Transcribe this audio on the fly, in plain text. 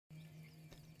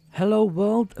Hello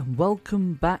world and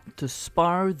welcome back to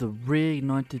Spyro the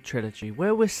Reignited Trilogy,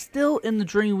 where we're still in the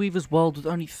Dreamweaver's world with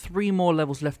only 3 more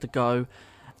levels left to go,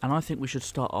 and I think we should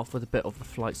start off with a bit of the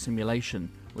flight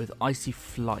simulation with Icy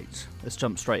Flight. Let's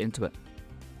jump straight into it.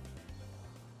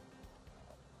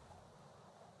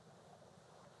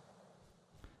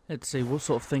 Let's see, what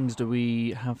sort of things do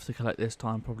we have to collect this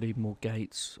time? Probably more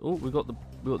gates. Oh, we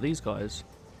got these guys.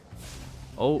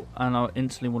 Oh, and I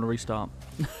instantly want to restart.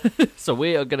 So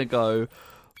we are going to go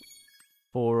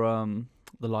for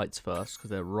the lights first, because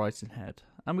they're right in head.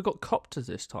 And we've got copters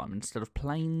this time instead of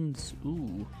planes.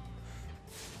 Ooh.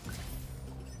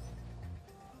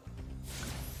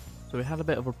 So we had a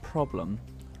bit of a problem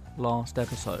last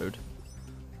episode,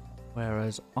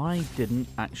 whereas I didn't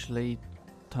actually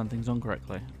turn things on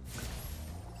correctly,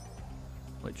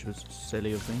 which was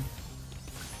silly of me.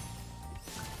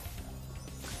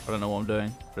 I don't know what I'm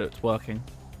doing, but it's working.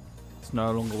 It's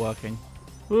no longer working.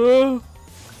 I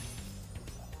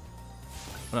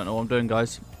don't know what I'm doing,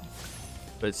 guys,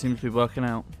 but it seems to be working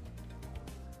out.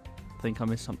 I think I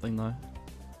missed something though.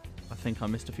 I think I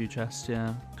missed a few chests,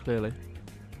 yeah, clearly.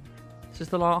 Is this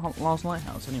the last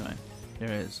lighthouse anyway? Here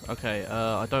it is. Okay,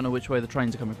 I don't know which way the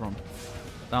trains are coming from.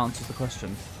 That answers the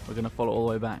question. We're going to follow all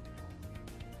the way back.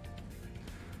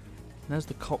 There's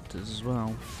the copters as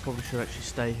well. Probably should actually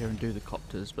stay here and do the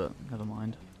copters, but never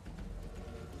mind.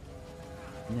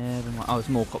 Never mind. Oh, there's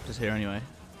more copters here anyway.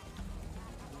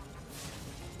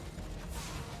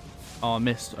 Oh, I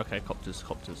missed. Okay, copters.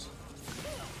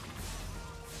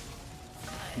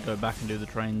 Go back and do the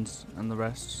trains and the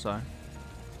rest, so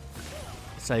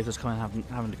it saves us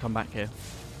having to come back here.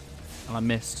 And I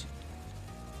missed.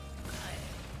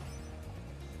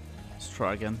 Let's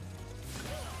try again.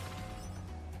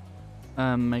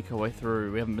 Make our way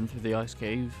through. We haven't been through the ice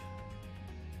cave.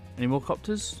 Any more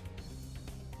copters?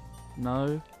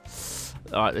 No.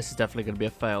 Alright, this is definitely going to be a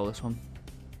fail, this one.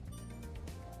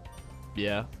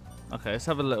 Yeah. Okay, let's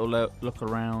have a little look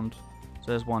around. So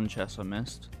there's one chest I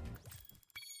missed.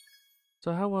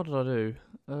 So how well did I do?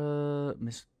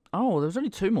 Missed. Oh, there was only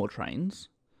 2 more trains.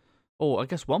 Oh, I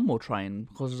guess 1 more train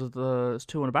because of there's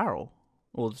 2 on a barrel.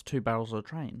 Or there's 2 barrels on a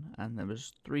train. And there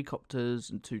was 3 copters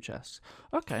and 2 chests.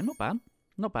 Okay, not bad.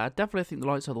 Not bad. Definitely think the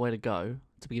lights are the way to go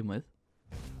to begin with.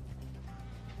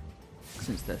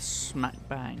 Since they're smack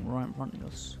bang right in front of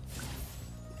us.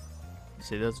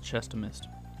 See, there's a chest I missed.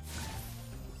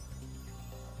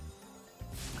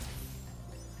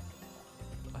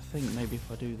 I think maybe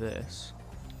if I do this.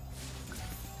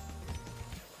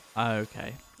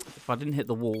 Okay. If I didn't hit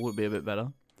the wall, it would be a bit better.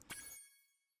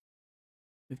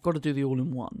 We've got to do the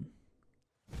all-in-one.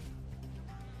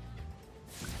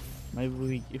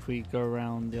 Maybe if we go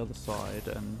around the other side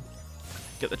and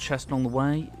get the chest along the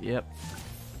way. Yep.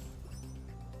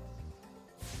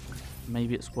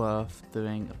 Maybe it's worth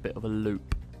doing a bit of a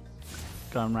loop.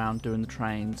 Going around doing the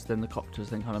trains, then the copters,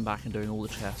 then coming back and doing all the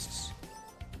chests.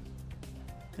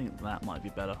 I think that might be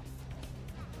better.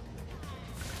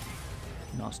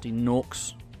 Nasty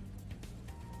Norks.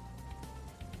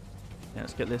 Yeah,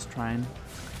 let's get this train.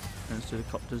 And let's do the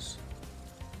copters.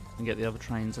 And get the other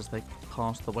trains as they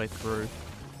pass the way through.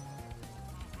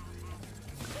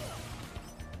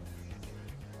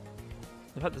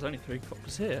 In fact, there's only 3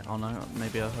 copters here. Oh no,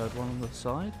 maybe I heard one on the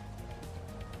side.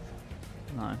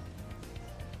 No.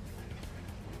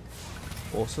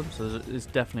 Awesome, so there's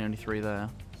definitely only 3 there.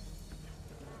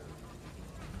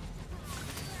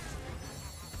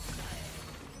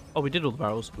 Oh, we did all the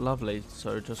barrels. Lovely.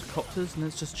 So just copters and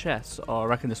it's just chests. Oh, I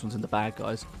reckon this one's in the bag,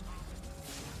 guys.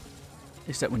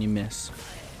 Except when you miss.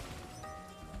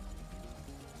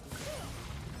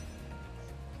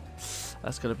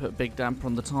 That's going to put a big damper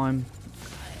on the time.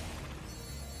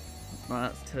 Right,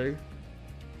 that's 2.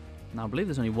 Now, I believe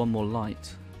there's only 1 more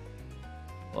light.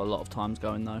 Well, a lot of time's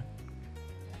going, though.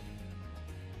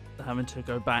 Having to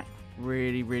go back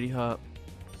really, really hurt.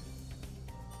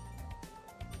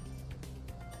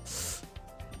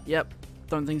 Yep,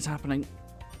 don't think it's happening.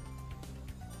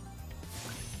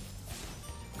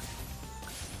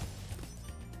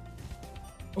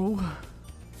 Oh.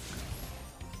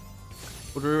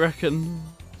 What do we reckon?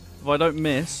 If I don't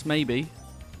miss, maybe.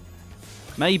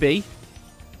 Maybe.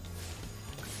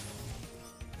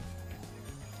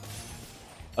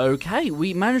 Okay,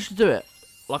 we managed to do it.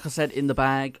 Like I said, in the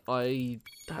bag. I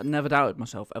had never doubted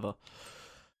myself, ever.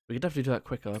 We could definitely do that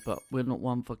quicker, but we're not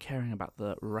one for caring about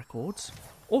the records.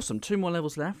 Awesome, 2 more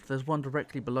levels left. There's one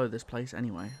directly below this place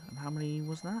anyway. And how many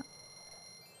was that?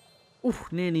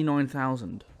 Oof, nearly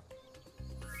 9,000.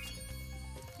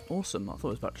 Awesome, I thought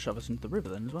it was about to shove us into the river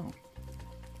then as well.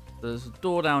 There's a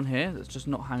door down here that's just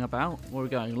not hang about. Where are we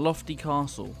going? Lofty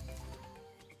Castle.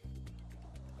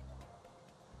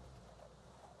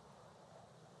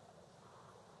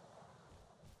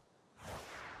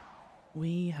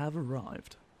 We have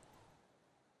arrived.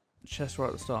 Chest right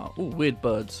at the start. Oh, weird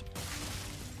birds.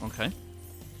 Okay.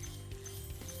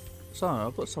 So,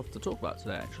 I've got stuff to talk about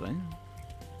today, actually.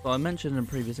 So, I mentioned in a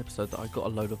previous episode that I got a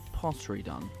load of pottery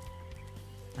done.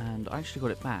 And I actually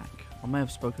got it back. I may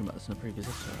have spoken about this in a previous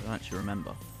episode, I don't actually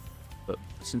remember. But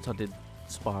since I did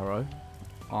Spyro,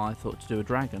 I thought to do a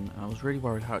dragon, and I was really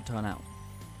worried how it turned out.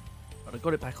 But I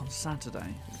got it back on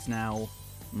Saturday. It's now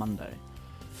Monday.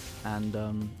 And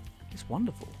it's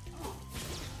wonderful.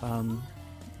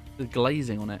 The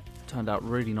glazing on it turned out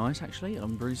really nice, actually.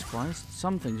 I'm really surprised.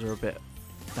 Some things are a bit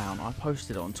down. I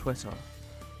posted it on Twitter.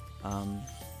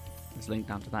 There's a link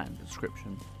down to that in the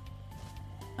description.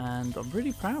 And I'm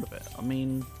really proud of it. I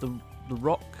mean, the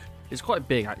rock is quite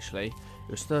big, actually.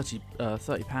 It was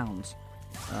 £30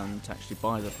 to actually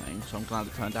buy the thing, so I'm glad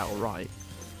it turned out alright.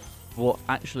 What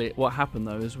happened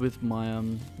though is with my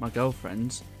my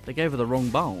girlfriends, they gave her the wrong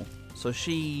bowl. So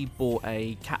she bought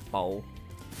a cat bowl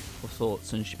for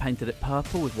thoughts, and she painted it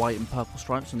purple with white and purple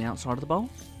stripes on the outside of the bowl.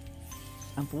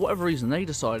 And for whatever reason, they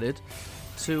decided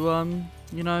to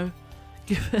you know,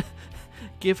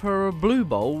 give her a blue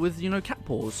bowl with, you know, cat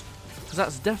paws, because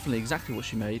that's definitely exactly what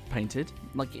she painted.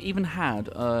 Like, it even had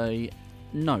a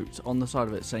note on the side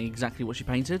of it saying exactly what she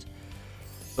painted,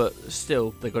 but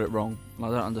still they got it wrong, and I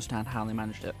don't understand how they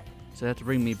managed it. So they had to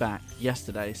bring me back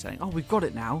yesterday saying, oh, we've got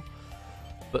it now,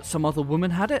 but some other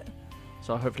woman had it.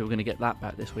 So hopefully we're going to get that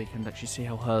back this week and actually see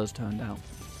how hers turned out.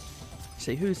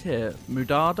 See who's here.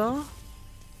 Mudada?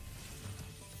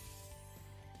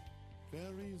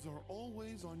 Fairies are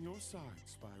always on your side,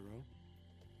 Spyro.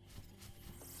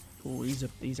 Oh,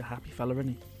 he's a happy fella, isn't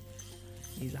he?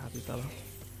 He's a happy fella.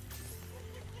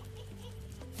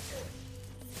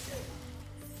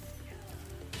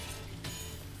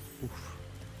 Oof.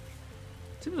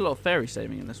 Seems a lot of fairy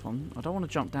saving in this one. I don't want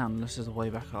to jump down unless there's a way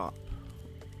back up,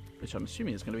 which I'm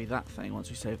assuming is going to be that thing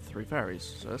once we save the 3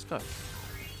 fairies. So let's go.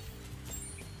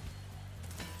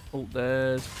 Oh,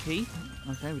 there's a key.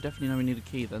 Okay, we definitely know we need a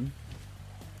key then.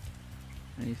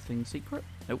 Anything secret?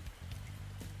 Nope.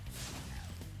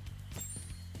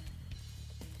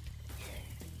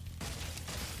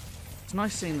 It's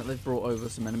nice seeing that they've brought over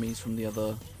some enemies from the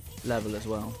other level as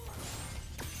well.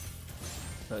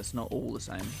 So it's not all the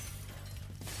same.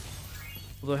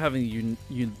 Although having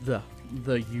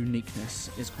the uniqueness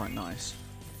is quite nice.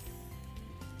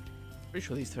 Pretty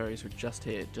sure these fairies were just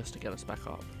here just to get us back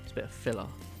up. It's a bit of filler.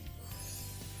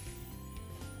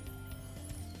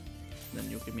 Then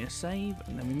you'll give me a save,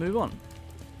 and then we move on.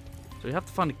 So we have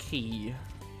to find a key.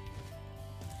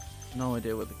 No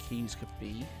idea what the keys could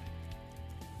be.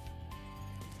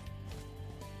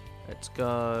 Let's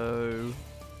go...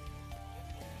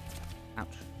 Ouch.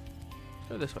 Let's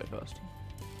go this way first.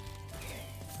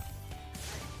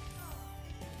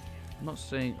 I'm not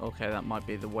seeing... Okay, that might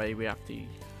be the way we have to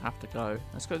go.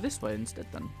 Let's go this way instead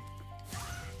then.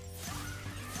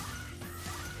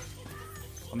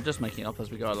 I'm just making it up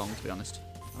as we go along, to be honest.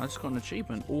 I just got an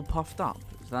achievement, all puffed up.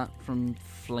 Is that from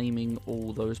flaming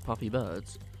all those puffy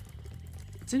birds?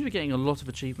 It seems to be getting a lot of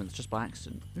achievements just by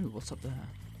accident. Ooh, what's up there?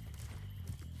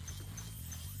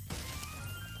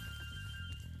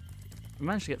 We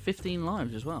managed to get 15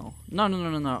 lives as well. No.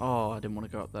 Oh, I didn't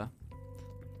want to go up there.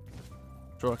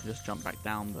 Sure, I could just jump back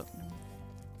down, but...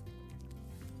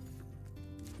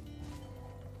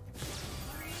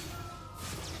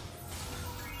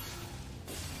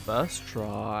 First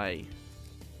try.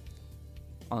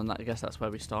 Oh, and I guess that's where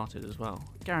we started as well.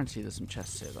 Guarantee there's some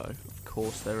chests here, though. Of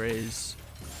course there is.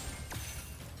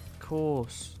 Of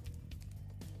course.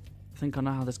 I think I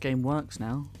know how this game works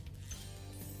now.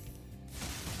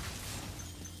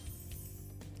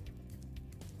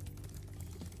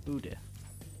 Ooh dear.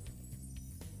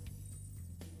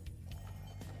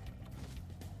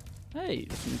 Hey,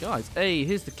 there's some guys. Hey,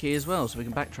 here's the key as well, so we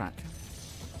can backtrack.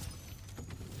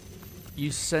 You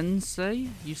sensei?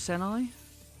 You senai?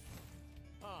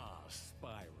 Ah,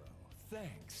 Spyro,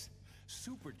 thanks.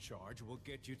 Supercharge will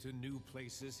get you to new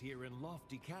places here in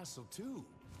Lofty Castle, too.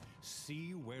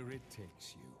 See where it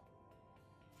takes you.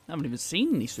 I haven't even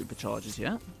seen any superchargers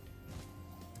yet.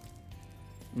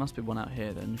 Must be one out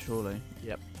here then, surely.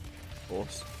 Yep, of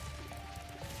course.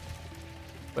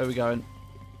 Where are we going?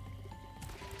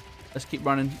 Let's keep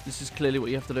running. This is clearly what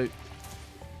you have to do.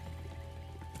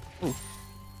 Ooh.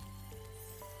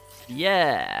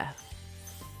 Yeah!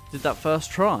 Did that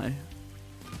first try.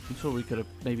 I'm sure we could have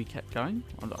maybe kept going.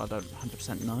 I don't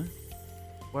 100% know.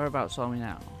 Whereabouts are we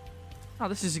now? Oh,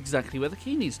 this is exactly where the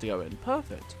key needs to go in.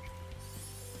 Perfect.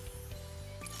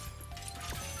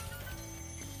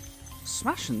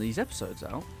 Smashing these episodes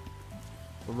out.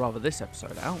 Or rather this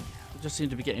episode out. We just seem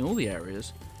to be getting all the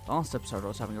areas. Last episode I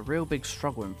was having a real big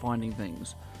struggle in finding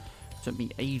things. It took me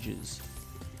ages.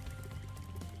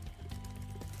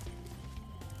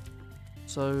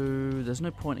 So there's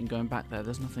no point in going back there.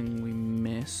 There's nothing we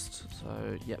missed.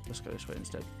 So yep, let's go this way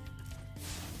instead.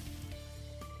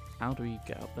 How do we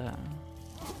get up there?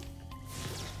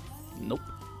 Nope.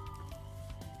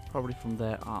 Probably from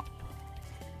there up.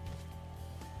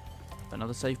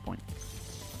 Another save point.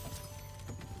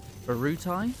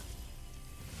 Baruti?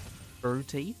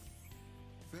 Baruti?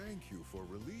 Thank you for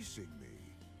releasing me.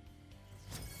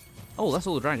 Oh, that's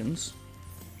all the dragons.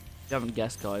 If you haven't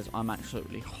guessed, guys, I'm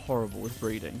absolutely horrible with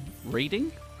breeding.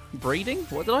 Reading? Breeding?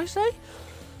 What did I say?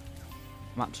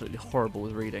 I'm absolutely horrible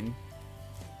with reading.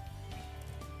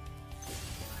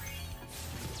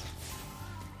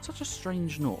 Such a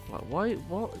strange knot. Like, why?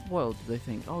 What world do they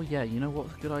think? Oh yeah, you know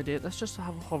what's a good idea? Let's just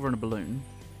have a hover in a balloon.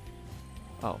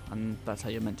 Oh, and that's how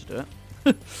you're meant to do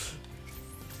it.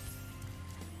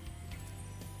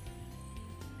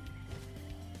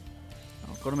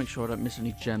 I've got to make sure I don't miss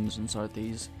any gems inside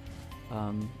these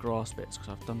grass bits,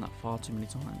 because I've done that far too many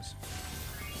times.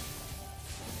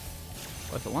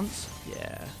 Both at once?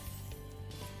 Yeah.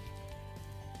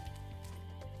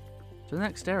 So the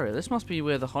next area, this must be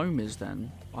where the home is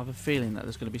then. I have a feeling that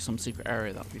there's going to be some secret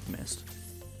area that we've missed.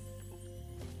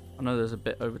 I know there's a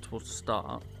bit over towards the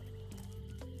start.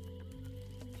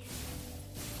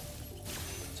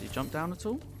 So you jump down at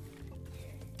all?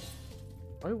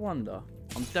 I wonder.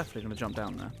 I'm definitely going to jump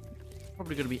down there.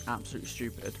 Probably going to be absolutely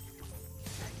stupid.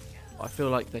 But I feel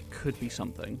like there could be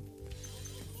something.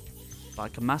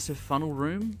 Like a massive funnel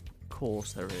room? Of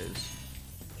course there is.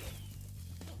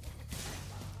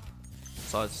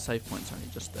 Besides, the save point's only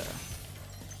just there.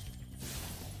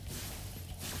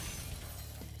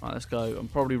 Right, let's go. I'm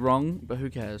probably wrong, but who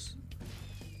cares?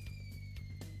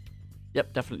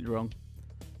 Yep, definitely wrong.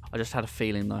 I just had a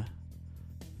feeling though.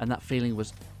 And that feeling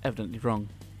was evidently wrong.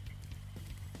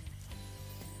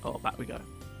 Oh, back we go.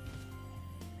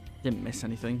 Didn't miss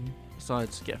anything.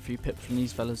 Besides, get a few pips from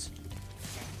these fellas.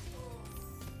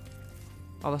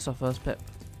 Oh, that's our first pip.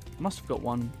 Must have got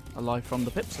one alive from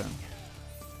the pips then.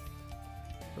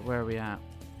 So where are we at?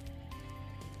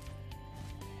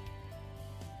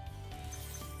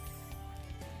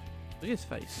 Look at his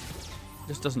face.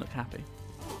 Just doesn't look happy.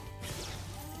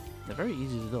 They're very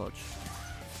easy to dodge.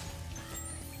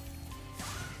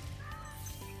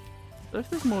 So if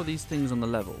there's more of these things on the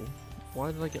level,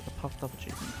 why did I get the puffed up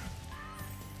achievement?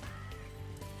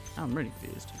 I'm really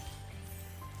confused.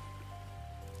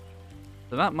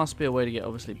 So that must be a way to get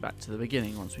obviously back to the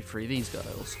beginning once we free these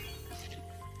girls.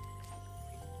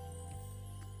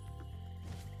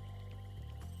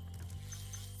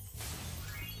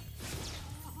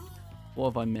 What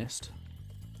have I missed?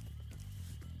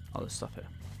 Oh, there's stuff here.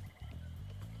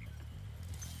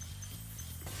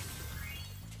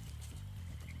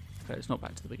 Okay, it's not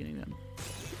back to the beginning then.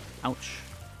 Ouch.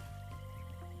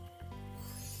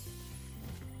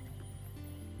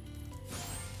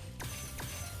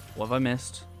 What have I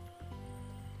missed?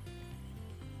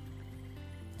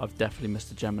 I've definitely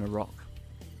missed a gem in a rock.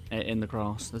 In the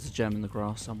grass. There's a gem in the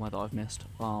grass somewhere that I've missed.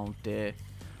 Oh dear.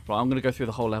 Right, I'm going to go through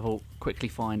the whole level, quickly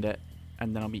find it,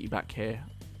 and then I'll meet you back here.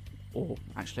 Or,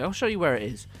 actually, I'll show you where it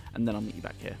is, and then I'll meet you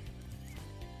back here.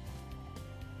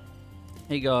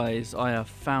 Hey guys, I have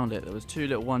found it. There was two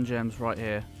little 1 gems right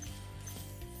here.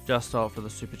 Just after the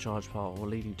supercharged part, or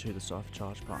leading to the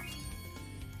supercharged part.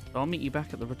 So I'll meet you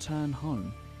back at the return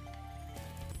home.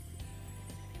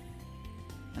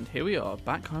 And here we are,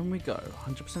 back home we go.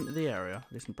 100% of the area,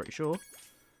 at least I'm pretty sure.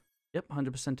 Yep,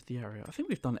 100% of the area. I think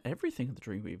we've done everything in the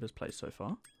Dreamweaver's place so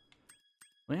far.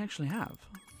 We actually have.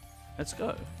 Let's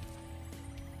go.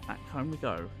 Back home we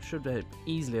go. Should be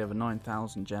easily over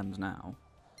 9,000 gems now.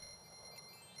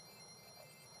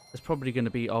 There's probably going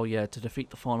to be, oh yeah, to defeat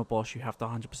the final boss you have to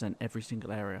 100% every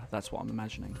single area. That's what I'm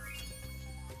imagining.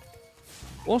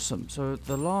 Awesome, so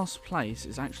the last place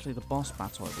is actually the boss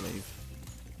battle, I believe.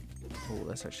 Oh,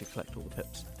 let's actually collect all the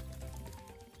pips.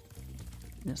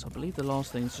 Yes, I believe the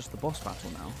last thing is just the boss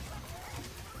battle now.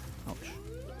 Ouch.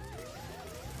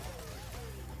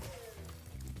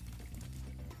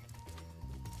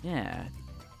 Yeah.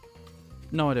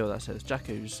 No idea what that says.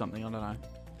 Jacques something, I don't know.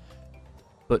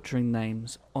 Butchering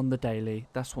names on the daily.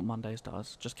 That's what Mondays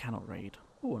does. Just cannot read.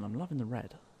 Oh, and I'm loving the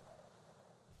red.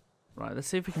 Right, let's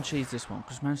see if we can cheese this one,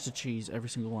 because we managed to cheese every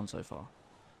single one so far.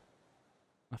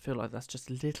 I feel like that's just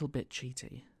a little bit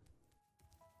cheaty.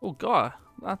 Oh god,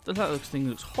 that thing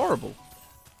looks horrible.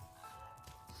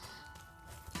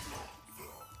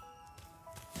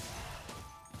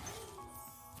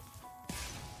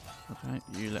 Okay,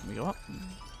 you let me go up.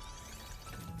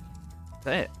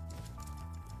 That's it.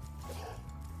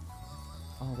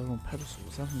 Oh, they're on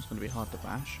pedestals. That one's going to be hard to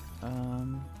bash. I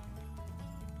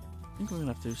think we're going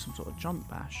to have to do some sort of jump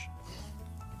bash.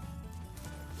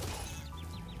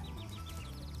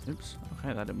 Oops.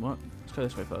 Okay, that didn't work. Let's go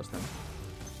this way first then.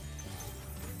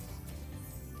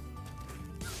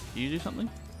 Do you do something?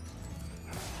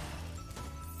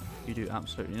 You do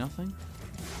absolutely nothing.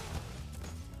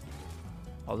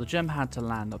 Oh, the gem had to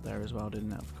land up there as well,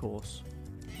 didn't it? Of course.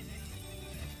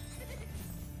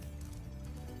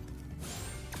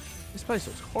 This place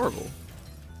looks horrible.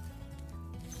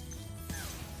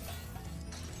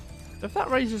 If that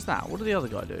raises that, what did the other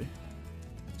guy do?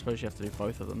 I suppose you have to do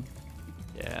both of them.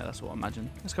 Yeah, that's what I imagine.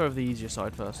 Let's go over the easier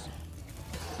side first.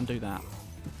 And do that.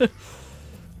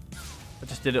 I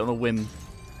just did it on a whim.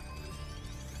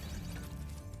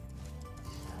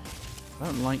 I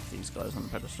don't like these guys on the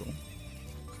pedestal.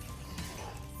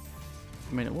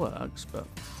 I mean, it works, but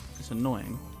it's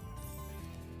annoying.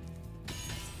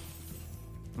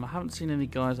 And I haven't seen any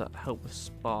guys that help with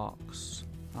sparks.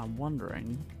 I'm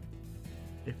wondering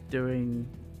if doing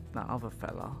that other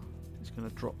fella is going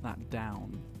to drop that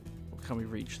down. Or can we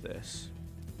reach this?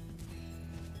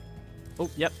 Oh,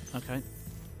 yep, okay.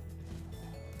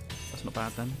 That's not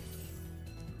bad then.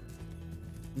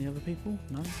 Any other people?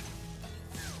 No?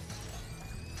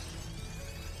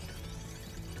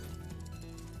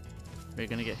 We're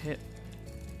going to get hit.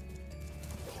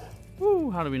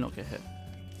 Woo, how do we not get hit?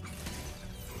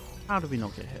 How did we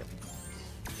not get hit?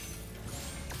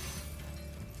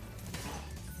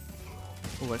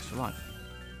 Oh, extra life.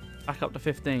 Back up to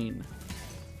 15.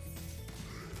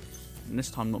 And this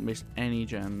time not missed any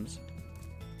gems.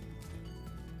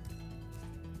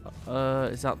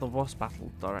 Is that the boss battle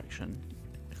direction?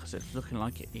 Because it's looking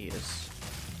like it is.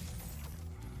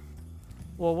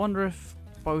 Well, I wonder if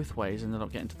both ways ended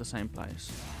up getting to the same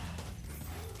place.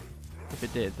 If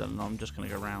it did, then I'm just going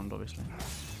to go round, obviously.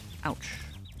 Ouch.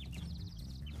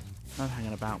 No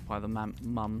hanging about by the mum.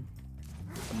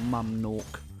 The mum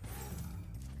nork.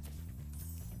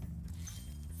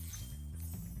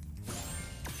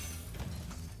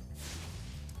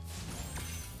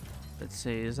 Let's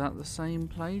see, is that the same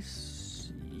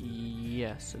place?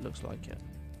 Yes, it looks like it.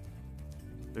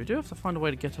 But we do have to find a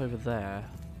way to get over there.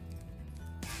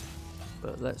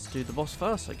 But let's do the boss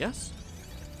first, I guess.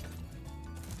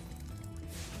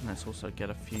 And let's also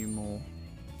get a few more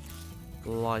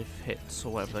life hits,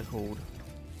 or whatever they're called.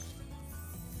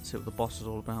 See what the boss is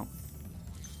all about.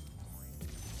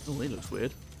 Oh, he looks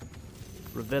weird.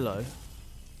 Revillo.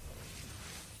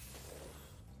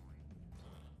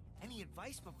 Any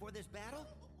advice before this battle?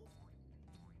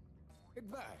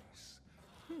 Advice?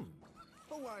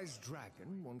 A wise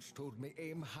dragon once told me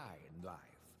aim high in life,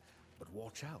 but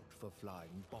watch out for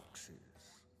flying boxes.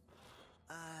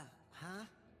 Huh?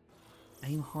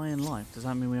 Aim high in life. Does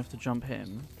that mean we have to jump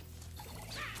him?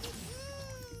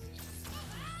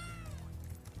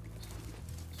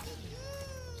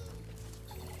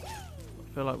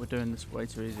 I feel like we're doing this way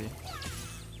too easy.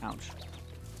 Ouch.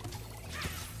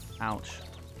 Ouch.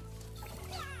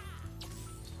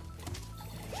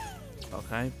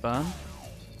 Okay, burn.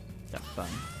 Yep, burn.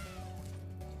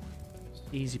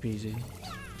 Easy peasy.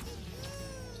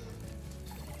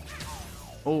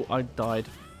 Oh, I died.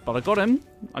 But I got him.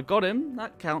 I got him.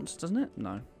 That counts, doesn't it?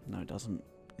 No. No, it doesn't.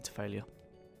 It's a failure.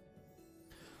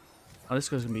 Oh, this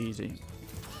guy's going to be easy.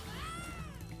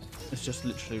 It's just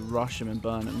literally rush him and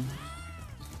burn him.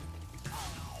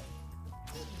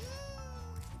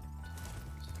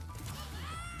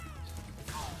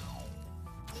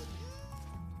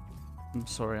 I'm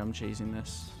sorry I'm cheesing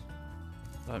this.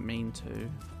 I don't mean to.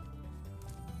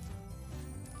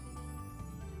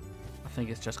 I think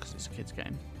it's just because it's a kid's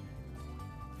game.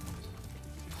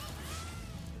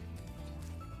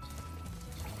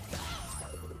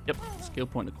 Yep, skill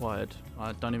point acquired.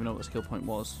 I don't even know what the skill point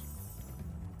was.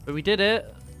 But we did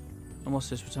it! And what's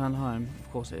this? Return home?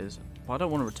 Of course it is. But I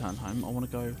don't want to return home. I want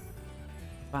to go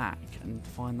back and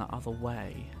find that other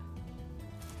way.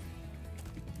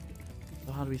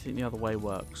 So how do we think the other way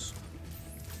works?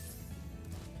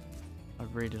 I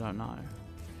really don't know.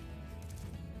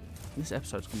 This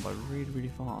episode's gone by really,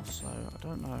 really fast, so I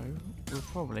don't know. We'll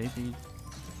probably be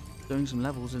doing some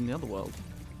levels in the other world.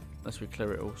 Unless we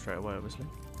clear it all straight away, obviously.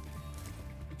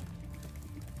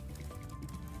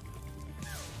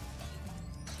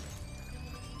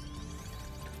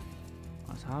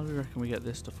 Right, so how do we reckon we get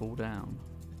this to fall down?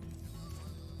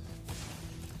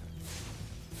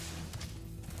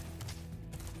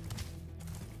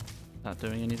 Is that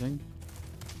doing anything?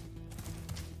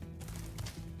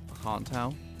 I can't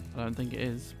tell. I don't think it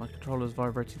is. My controller's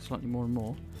vibrating slightly more and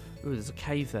more. Ooh, there's a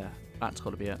cave there. That's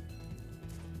got to be it.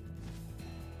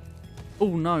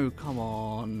 Oh no, come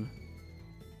on.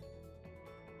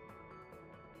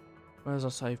 Where's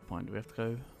our save point? Do we have to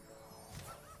go...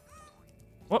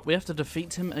 What? We have to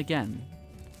defeat him again?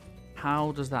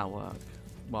 How does that work?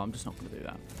 Well, I'm just not going to do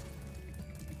that.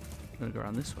 I'm going to go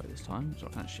around this way this time, so I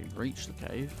can actually reach the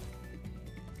cave.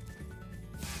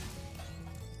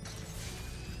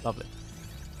 Lovely.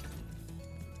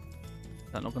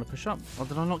 Is that not going to push up? Or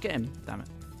did I not get him? Damn it.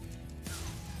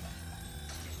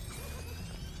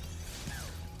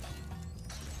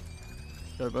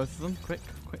 Go both of them. Quick,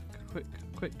 quick, quick,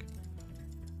 quick.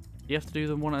 You have to do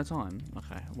them one at a time?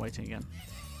 Okay, I'm waiting again.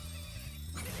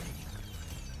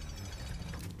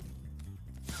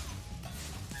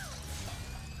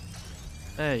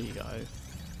 There you go.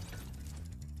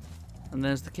 And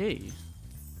there's the key.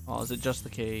 Oh, is it just the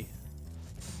key?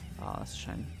 Ah, that's a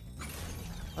shame.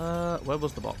 Where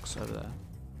was the box? Over there.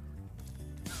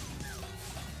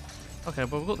 Okay,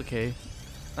 well, we've got the key.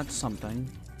 That's something.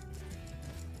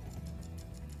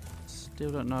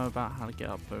 Still don't know about how to get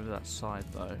up over that side,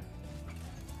 though.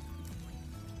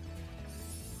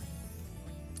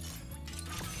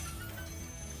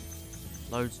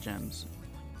 Loads of gems.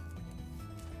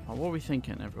 Oh, what are we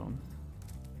thinking, everyone?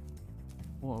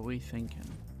 What are we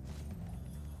thinking?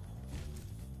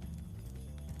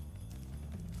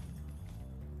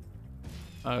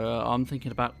 I'm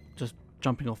thinking about just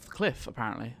jumping off the cliff,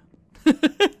 apparently.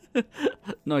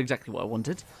 Not exactly what I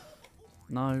wanted.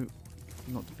 No, I'm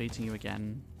not defeating you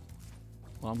again.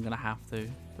 Well, I'm going to have to,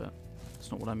 but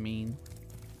that's not what I mean.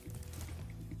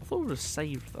 I thought it would have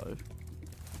saved, though.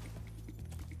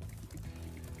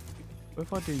 What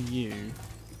if I do you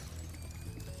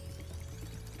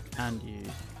and you?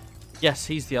 Yes,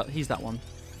 he's that one.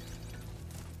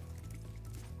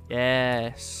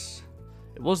 Yes,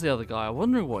 it was the other guy. I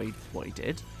wonder what he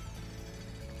did.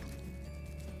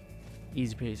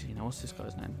 Easy peasy. Now, what's this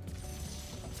guy's name?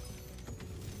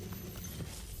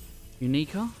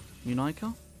 Unica?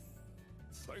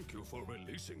 Thank you for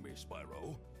releasing me,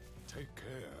 Spyro. Take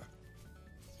care.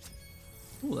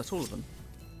 Oh, that's all of them.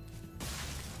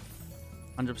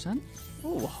 100%?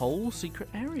 Oh, a whole secret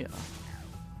area.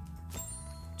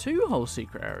 2 whole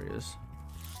secret areas.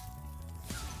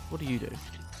 What do?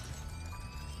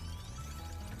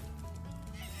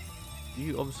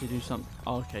 You obviously do some...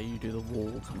 Oh, okay, you do the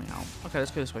wall coming out. Okay,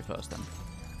 let's go this way first then.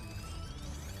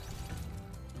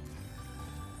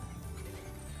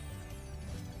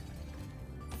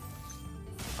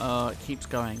 It keeps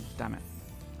going. Damn it.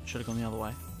 Should have gone the other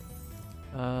way.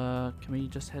 Can we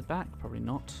just head back? Probably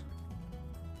not.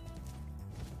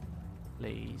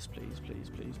 Please, please, please,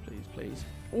 please, please, please.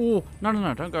 Oh, no, no,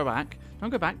 no, don't go back. Don't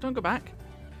go back, don't go back.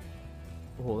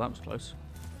 Oh, that was close.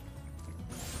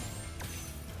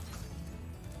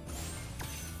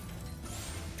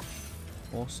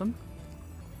 Awesome.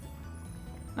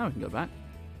 Now we can go back.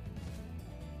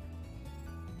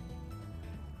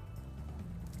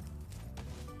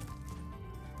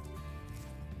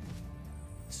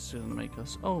 This is going to make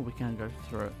us... Oh, we can go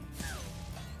through it.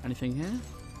 Anything here?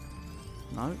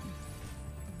 No.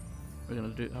 We're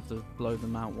going to have to blow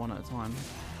them out one at a time.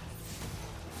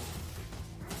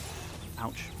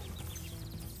 Ouch.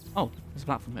 Oh, there's a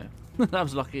platform here. That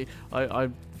was lucky. I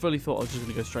fully thought I was just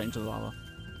going to go straight into the lava.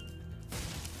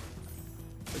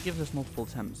 But give us multiple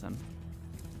attempts then.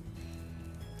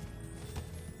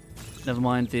 Never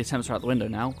mind, the attempts are out the window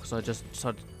now because I just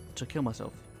decided to kill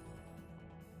myself.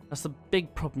 That's the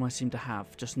big problem I seem to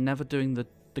have. Just never doing the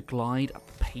glide at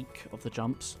the peak of the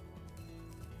jumps.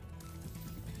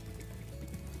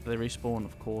 They respawn,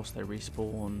 of course, they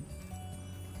respawn.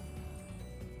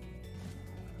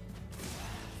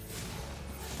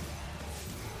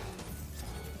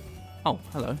 Oh,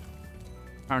 hello.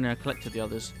 Apparently I collected the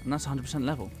others, and that's 100%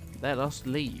 level. Let us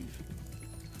leave.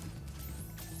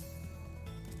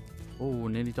 Oh,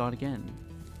 nearly died again.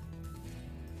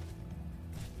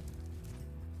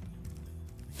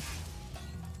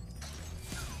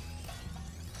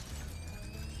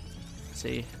 Let's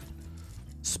see.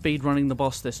 Speed running the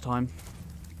boss this time.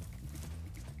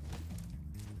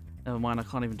 Never mind, I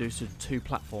can't even do 2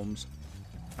 platforms.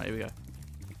 Right, here we go.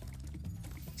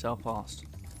 See how fast.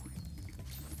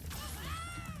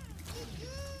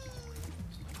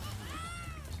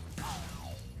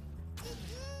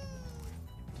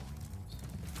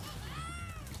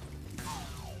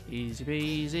 Easy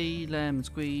peasy, lemon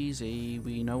squeezy,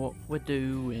 we know what we're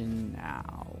doing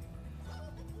now.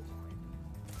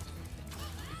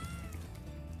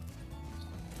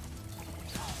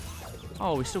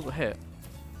 Oh, we still got hit.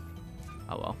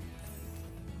 Oh well.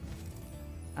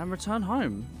 And return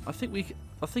home. I think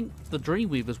the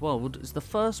Dreamweaver as well is the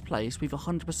first place we've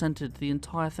 100%ed the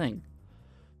entire thing.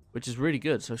 which is really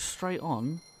good. So straight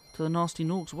on to the Nasty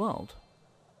Norks world.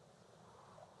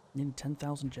 Nearly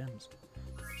 10,000 gems.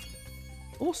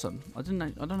 Awesome. I don't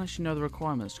actually know the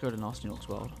requirements to go to Nasty Norks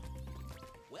world.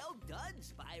 Well done,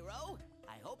 Spyro.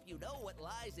 I hope you know what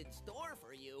lies in store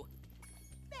for you.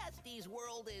 Nasty's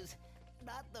world is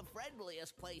not the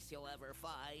friendliest place you'll ever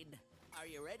find. Are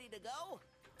you ready to go?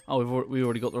 Oh, we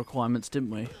already got the requirements, didn't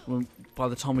we? By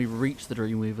the time we reached the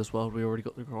Dreamweaver's world, we already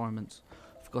got the requirements.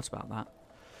 Forgot about that.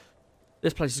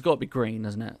 This place has got to be green,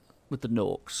 hasn't it? With the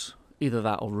Norks. Either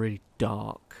that or really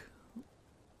dark.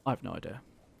 I have no idea.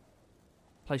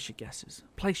 Place your guesses.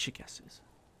 Place your guesses.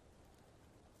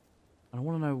 And I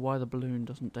want to know why the balloon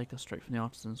doesn't take us straight from the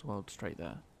Artisans world straight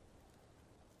there.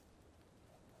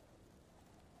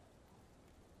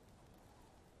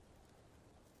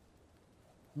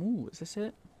 Ooh, is this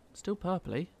it? Still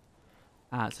purpley.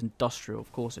 Ah, it's industrial,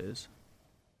 of course it is.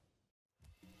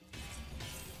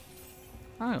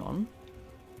 Hang on.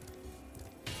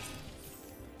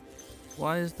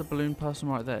 Why is the balloon person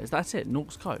right there? Is that it?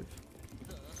 Norks Cove?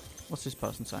 What's this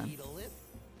person saying?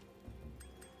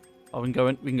 Oh, we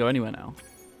can go anywhere now.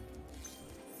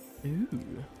 Ooh.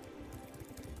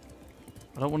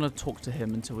 I don't want to talk to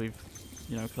him until we've,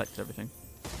 you know, collected everything.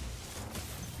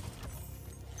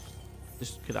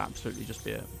 This could absolutely just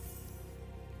be it.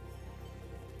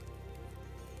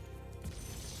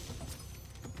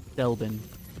 Delbin.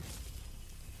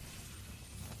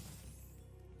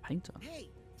 Painter. Hey,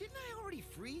 didn't I already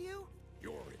free you?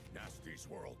 You're in Nasty's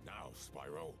world now,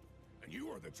 Spyro. And you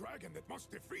are the dragon that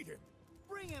must defeat him.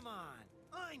 Bring him on.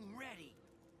 I'm ready.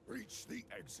 Reach the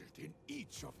exit in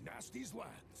each of Nasty's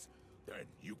lands. Then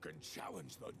you can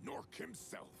challenge the Nork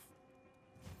himself.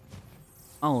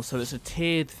 Oh, so it's a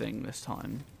tiered thing this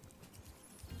time.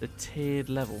 The tiered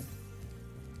level.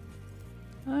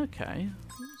 Okay.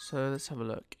 So let's have a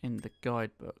look in the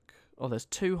guidebook. Oh, there's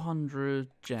 200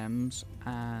 gems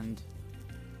and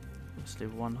obviously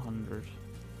 100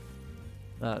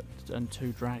 and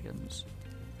 2 dragons.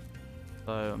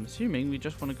 So I'm assuming we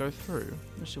just want to go through.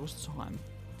 Let's see, what's the time?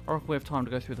 I reckon we have time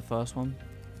to go through the first one.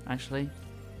 Actually,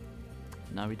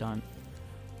 no, we don't.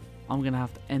 I'm gonna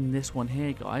have to end this one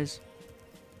here, guys.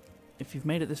 If you've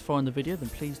made it this far in the video, then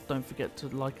please don't forget to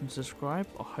like and subscribe.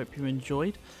 I hope you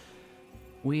enjoyed.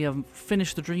 We have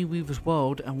finished the Dreamweaver's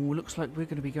world, and it looks like we're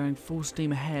going to be going full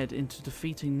steam ahead into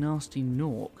defeating Nasty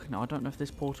Nork. Now, I don't know if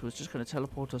this portal is just going to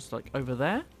teleport us like over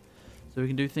there, so we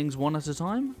can do things one at a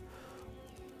time,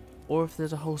 or if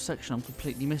there's a whole section I'm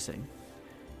completely missing.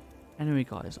 Anyway,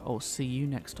 guys, I'll see you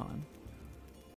next time.